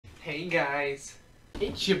Hey guys,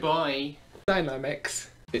 it's your boy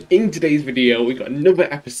Dynamics. In today's video we got another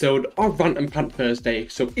episode of Rant and Pant Thursday,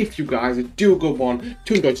 so if you guys do go on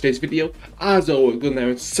to enjoy today's video, as always go in there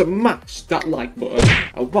and smash that like button,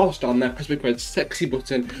 and whilst on there press the red sexy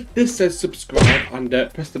button that says subscribe and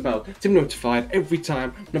press the bell to be notified every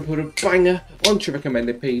time when I put a banger onto your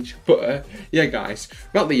recommended page. But yeah guys,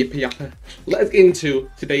 without the yippee yapper, let's get into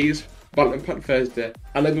today's Rant and Pant Thursday,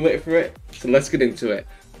 and I've been waiting for it, so let's get into it.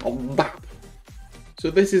 Bap. So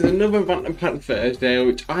this is another Rant and Pant Thursday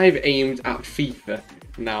which I've aimed at FIFA.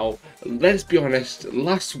 Now, let's be honest,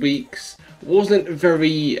 last week's wasn't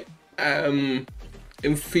very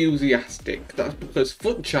enthusiastic. That's because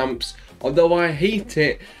Foot Champs, although I hate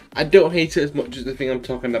it, I don't hate it as much as the thing I'm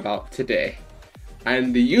talking about today.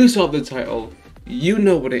 And the use of the title, you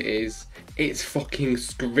know what it is, it's fucking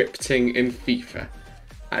scripting in FIFA.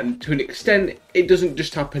 And to an extent, it doesn't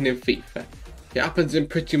just happen in FIFA. It happens in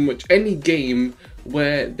pretty much any game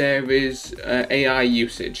where there is AI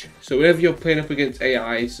usage. So whenever you're playing up against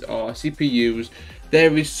AIs or CPUs,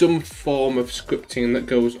 there is some form of scripting that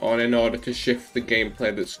goes on in order to shift the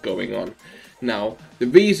gameplay that's going on. Now, the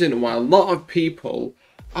reason why a lot of people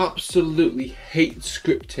absolutely hate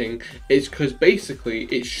scripting is because basically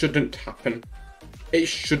it shouldn't happen. It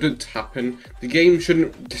shouldn't happen. The game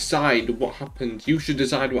shouldn't decide what happens. You should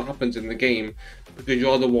decide what happens in the game because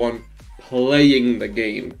you're the one playing the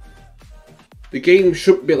game. The game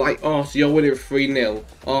shouldn't be like, oh, so you're winning 3-0.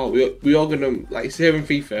 Oh, we are gonna, like, say in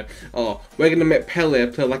FIFA, oh, we're gonna make Pele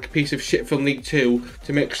play like a piece of shit from League 2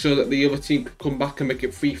 to make sure that the other team can come back and make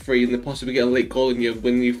it 3-3 and they possibly get a late goal and you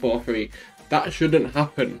win you 4-3. That shouldn't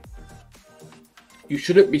happen. You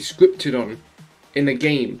shouldn't be scripted on in a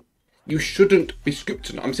game. You shouldn't be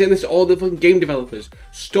scripting. I'm saying this to all the fucking game developers.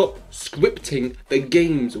 Stop scripting the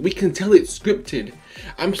games. We can tell it's scripted.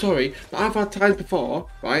 I'm sorry, but I've had times before,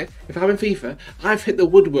 right? If I'm in FIFA, I've hit the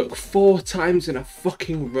woodwork 4 times in a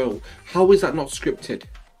fucking row. How is that not scripted?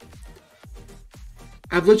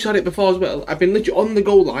 I've literally had it before as well. I've been literally on the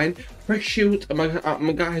goal line, press shoot, and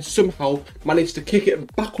my guy has somehow managed to kick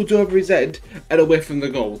it backwards over his head and away from the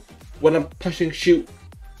goal when I'm pressing shoot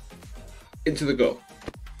into the goal.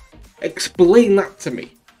 Explain that to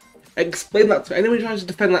me. Explain that to me. Anyone tries to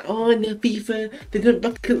defend like, oh no, FIFA, they don't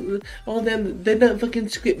fucking, oh they don't fucking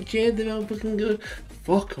script you, they're all fucking good.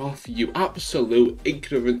 Fuck off, you absolute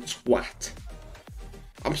ignorant twat.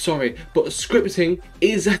 I'm sorry, but scripting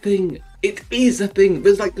is a thing. It is a thing.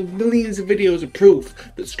 There's like millions of videos of proof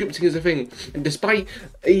that scripting is a thing. And despite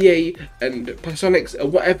EA and Pasonics or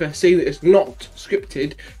whatever saying that it's not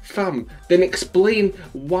scripted, fam, then explain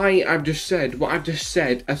why I've just said what I've just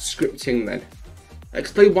said as scripting then.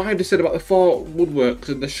 Explain why I just said about the 4 woodworks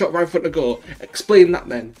and the shot right in front of goal. Explain that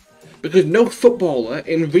then. Because no footballer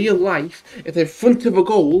in real life, if they're in front of a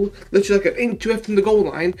goal, literally like an inch away from the goal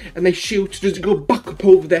line, and they shoot, does it go back up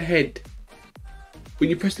over their head? When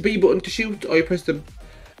you press the B button to shoot, or you press the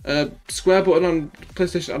square button on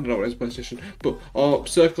PlayStation, I don't know what it is, PlayStation, but, or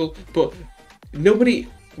circle, but nobody,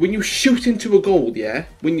 when you shoot into a goal, yeah,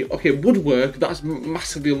 when you, okay, woodwork, that's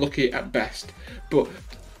massively unlucky at best, but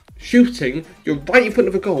shooting, you're right in front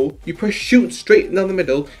of a goal, you press shoot straight down the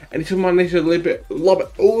middle, and if someone manages to a little bit lob it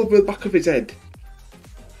over the back of his head.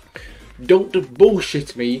 Don't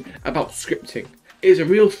bullshit me about scripting. It is a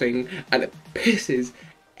real thing, and it pisses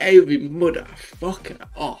every mother fucker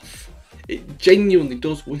off. It genuinely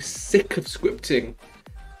does. We're sick of scripting.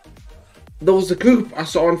 There was a group I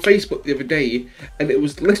saw on Facebook the other day, and it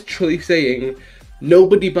was literally saying,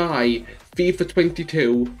 nobody buy FIFA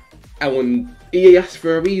 22, and when EA asks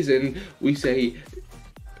for a reason, we say,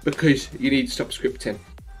 because you need to stop scripting.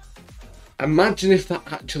 Imagine if that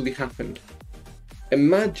actually happened.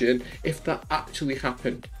 Imagine if that actually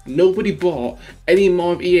happened. Nobody bought any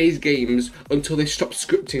more of EA's games until they stopped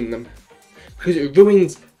scripting them. Because it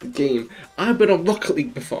ruins the game. I've been on Rocket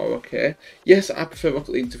League before, okay? Yes, I prefer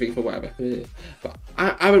Rocket League to FIFA, whatever. But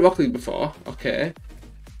I've been Rocket League before, okay?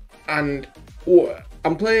 And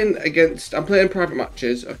I'm playing private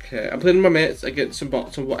matches, okay? I'm playing with my mates against some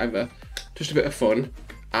bots and whatever. Just a bit of fun.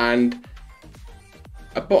 And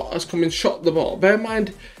a bot has come and shot the ball. Bear in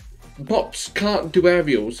mind, bots can't do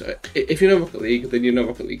aerials. If you know Rocket League, then you know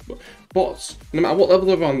Rocket League. But bots, no matter what level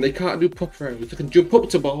they're on, they can't do proper aerials. They can jump up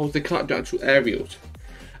to balls, they can't do actual aerials.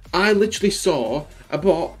 I literally saw a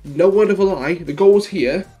bot, no word of a lie, the goal was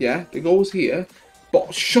here, yeah, the goal was here.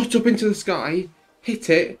 Bot shot up into the sky, hit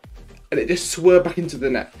it, and it just swerved back into the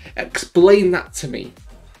net. Explain that to me.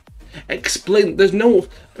 Explain, there's no,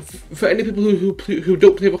 for any people who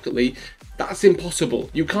don't play Rocket League, that's impossible.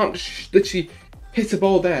 You can't literally hit a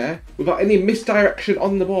ball there without any misdirection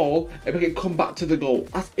on the ball and make it come back to the goal.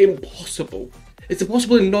 That's impossible. It's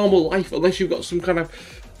impossible in normal life unless you've got some kind of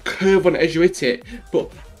curve on it as you hit it.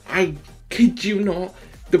 But I kid you not,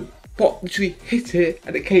 the ball literally hit it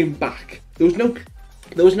and it came back. There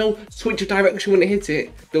was no switch of direction when it hit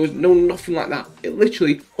it. There was nothing like that. It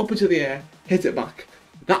literally up into the air, hit it back.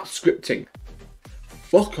 That's scripting.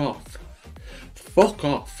 Fuck off. Fuck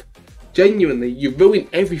off. Genuinely, you ruin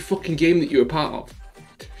every fucking game that you're a part of.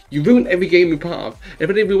 You ruin every game you're part of. If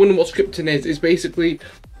anybody wondering what scripting is, it's basically,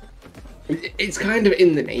 it's kind of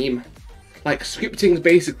in the name. Like, scripting is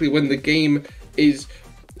basically when the game is,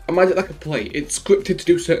 imagine like a play, it's scripted to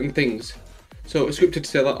do certain things. So it's scripted to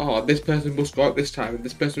say like, oh, this person will score at this time,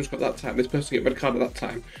 this person will score at that time, this person will get red card at that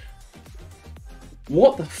time.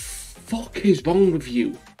 What the fuck is wrong with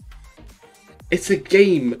you? It's a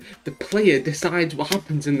game. The player decides what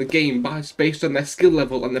happens in the game based on their skill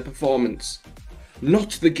level and their performance,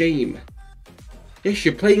 not the game. Yes,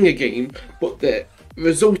 you're playing a game, but the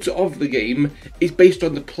result of the game is based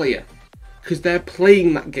on the player, because they're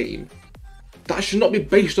playing that game. That should not be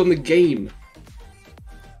based on the game.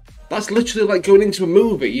 That's literally like going into a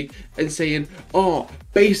movie and saying, oh,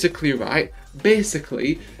 basically,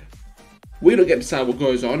 we don't get to decide what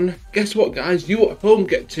goes on. Guess what, guys? You at home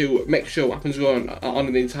get to make sure what happens going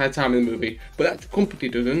on the entire time in the movie, but that company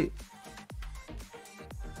doesn't.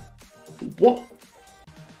 What?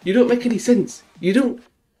 You don't make any sense. You don't.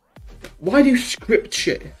 Why do you script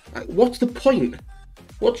shit? Like, what's the point?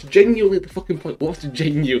 What's genuinely the fucking point? What's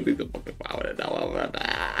genuinely the fucking point?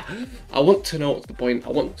 I want to know what's the point.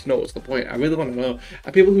 I want to know what's the point. I really want to know.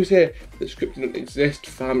 And people who say that scripting doesn't exist,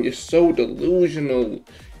 fam, you're so delusional.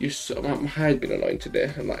 My hair's been annoying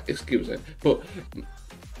today. I'm like, excuse it. But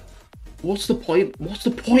what's the point? What's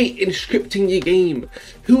the point in scripting your game?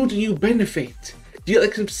 Who do you benefit? Do you get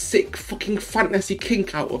like some sick fucking fantasy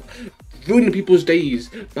kink out of ruining people's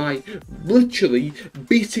days by literally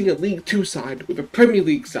beating a League 2 side with a Premier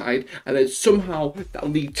League side, and then somehow that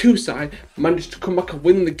League 2 side managed to come back and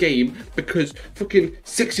win the game because fucking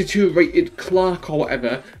 62 rated Clark or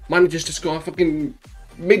whatever manages to score a fucking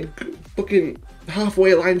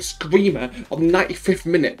halfway line screamer on the 95th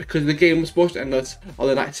minute because the game was supposed to end us on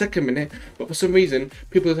the 92nd minute, but for some reason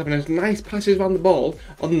people are having nice passes around the ball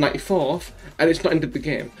on the 94th and it's not ended the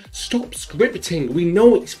game. Stop scripting. We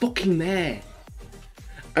know it's fucking there.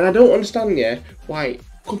 And I don't understand why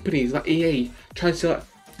companies like EA try to say like,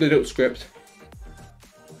 they don't script.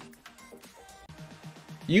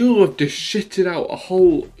 You have just shitted out a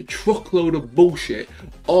whole truckload of bullshit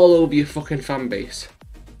all over your fucking fan base.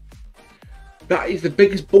 That is the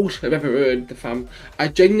biggest bullshit I've ever heard, the fam. I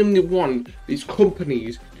genuinely want these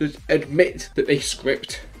companies to admit that they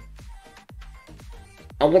script.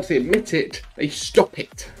 And once they admit it, they stop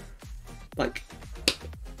it. Like,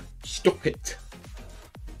 stop it.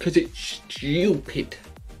 Because it's stupid.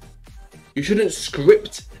 You shouldn't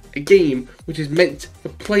script a game which is meant for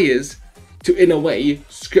players to, in a way,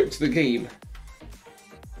 script the game.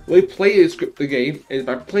 The way players script the game is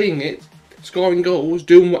by playing it, scoring goals,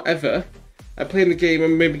 doing whatever, and playing the game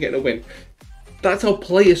and maybe getting a win. That's how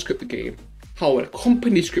players script the game. How a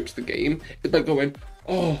company scripts the game is by going,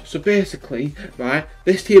 oh, so basically, right,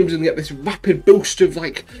 this team's gonna get this rapid boost of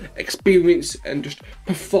like experience and just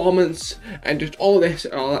performance and just all this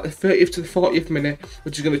like the 30th to the 40th minute,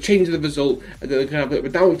 which is gonna change the result, and then they're gonna have a bit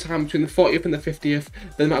of a downtime between the 40th and the 50th,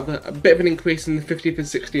 then they might have a bit of an increase in the 50th and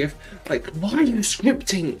 60th. Like, why are you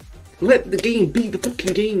scripting? Let the game be the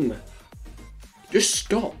fucking game. Just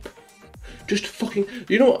stop. Just fucking,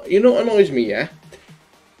 you know what annoys me, yeah?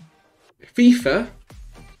 FIFA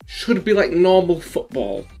should be like normal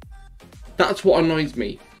football. That's what annoys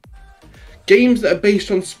me. Games that are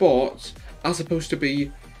based on sports are supposed to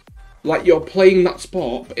be like you're playing that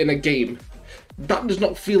sport in a game. That does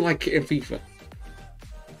not feel like it in FIFA.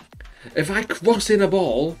 If I cross in a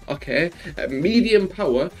ball, okay, at medium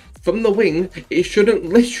power from the wing, it shouldn't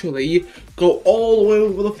literally go all the way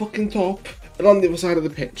over the fucking top and on the other side of the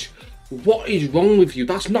pitch. What is wrong with you?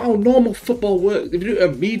 That's not how normal football works. If you do it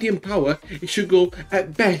at medium power, it should go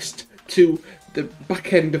at best to the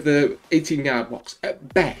back end of the 18-yard box.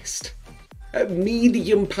 At best. At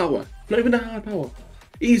medium power. Not even a high power.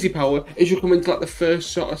 Easy power is you come into like the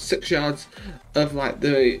first sort of 6 yards of like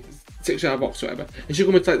the 6-yard box or whatever. It should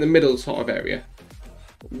come into like the middle sort of area.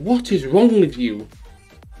 What is wrong with you?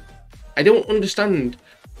 I don't understand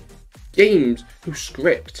games who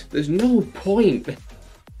script. There's no point.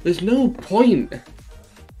 There's no point.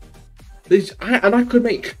 I could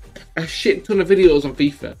make a shit ton of videos on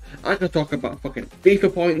FIFA. I could talk about fucking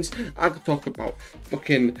FIFA points. I could talk about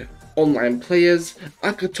fucking online players.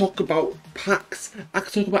 I could talk about packs. I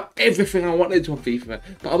could talk about everything I wanted to on FIFA.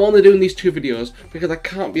 But I'm only doing these 2 videos because I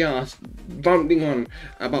can't be asked ranting on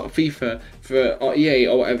about FIFA or EA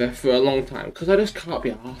or whatever for a long time, because I just can't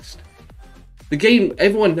be asked. The game,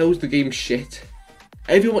 everyone knows the game's shit.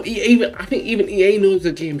 I think even EA knows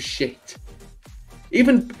the game's shit.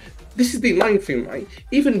 Even, this is the annoying thing, right?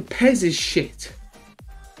 Even PES is shit.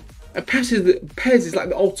 And PES is like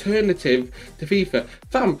the alternative to FIFA.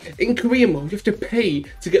 Fam, in career mode, you have to pay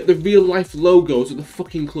to get the real life logos of the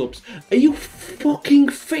fucking clubs. Are you fucking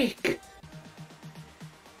thick?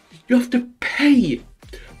 You have to pay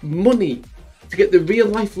money to get the real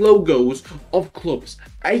life logos of clubs.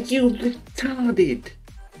 Are you retarded?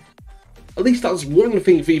 At least that's one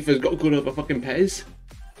thing FIFA's got good over fucking PES.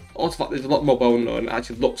 Also, the fact there's a lot more well known,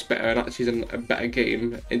 actually looks better, and actually is a better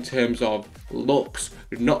game in terms of looks,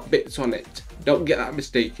 not bits on it. Don't get that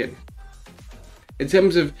mistaken. In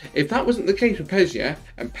terms of, if that wasn't the case with PES, yeah,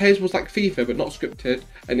 and PES was like FIFA but not scripted,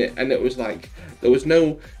 and it was like, there was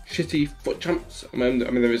no shitty foot champs, I mean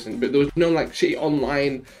there isn't, but there was no like shitty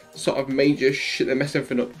online sort of major shit that messed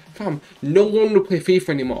everything up. Fam, no one would play FIFA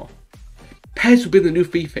anymore. PES would be the new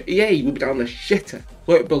FIFA. EA would be down the shitter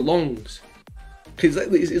where it belongs. Cause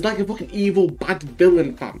it's like a fucking evil bad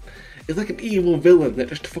villain, fam. It's like an evil villain that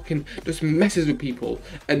just messes with people.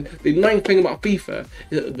 And the annoying thing about FIFA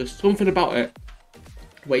is that there's something about it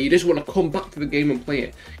where you just want to come back to the game and play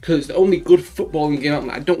it, because it's the only good footballing game out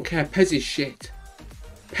there. I don't care. PES is shit.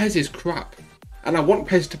 PES is crap, and I want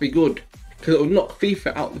PES to be good because it'll knock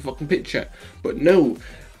FIFA out of the fucking picture. But no,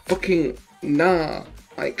 fucking nah,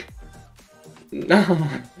 like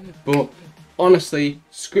nah. But honestly,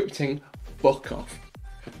 scripting, fuck off.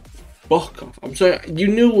 Fuck off. I'm sorry, you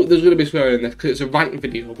knew there's gonna be swearing in this because it's a ranting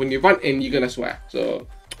video. When you're ranting, you're gonna swear, so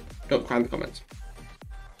don't cry in the comments.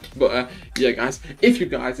 But yeah guys, if you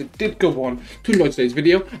guys did go on to enjoy today's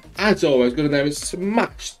video, as always, go down there and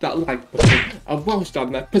smash that like button, and whilst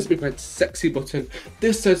down there, press the big red sexy button.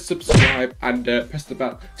 This says subscribe, and press the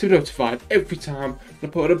bell to be notified every time I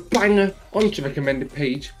put a banger on your recommended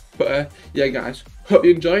page. But yeah guys, hope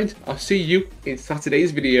you enjoyed. I'll see you in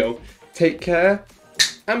Saturday's video. Take care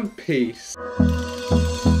and peace.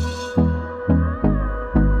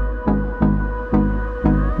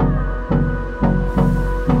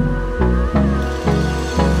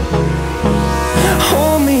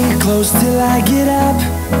 Hold me close till I get up.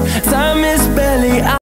 Time is barely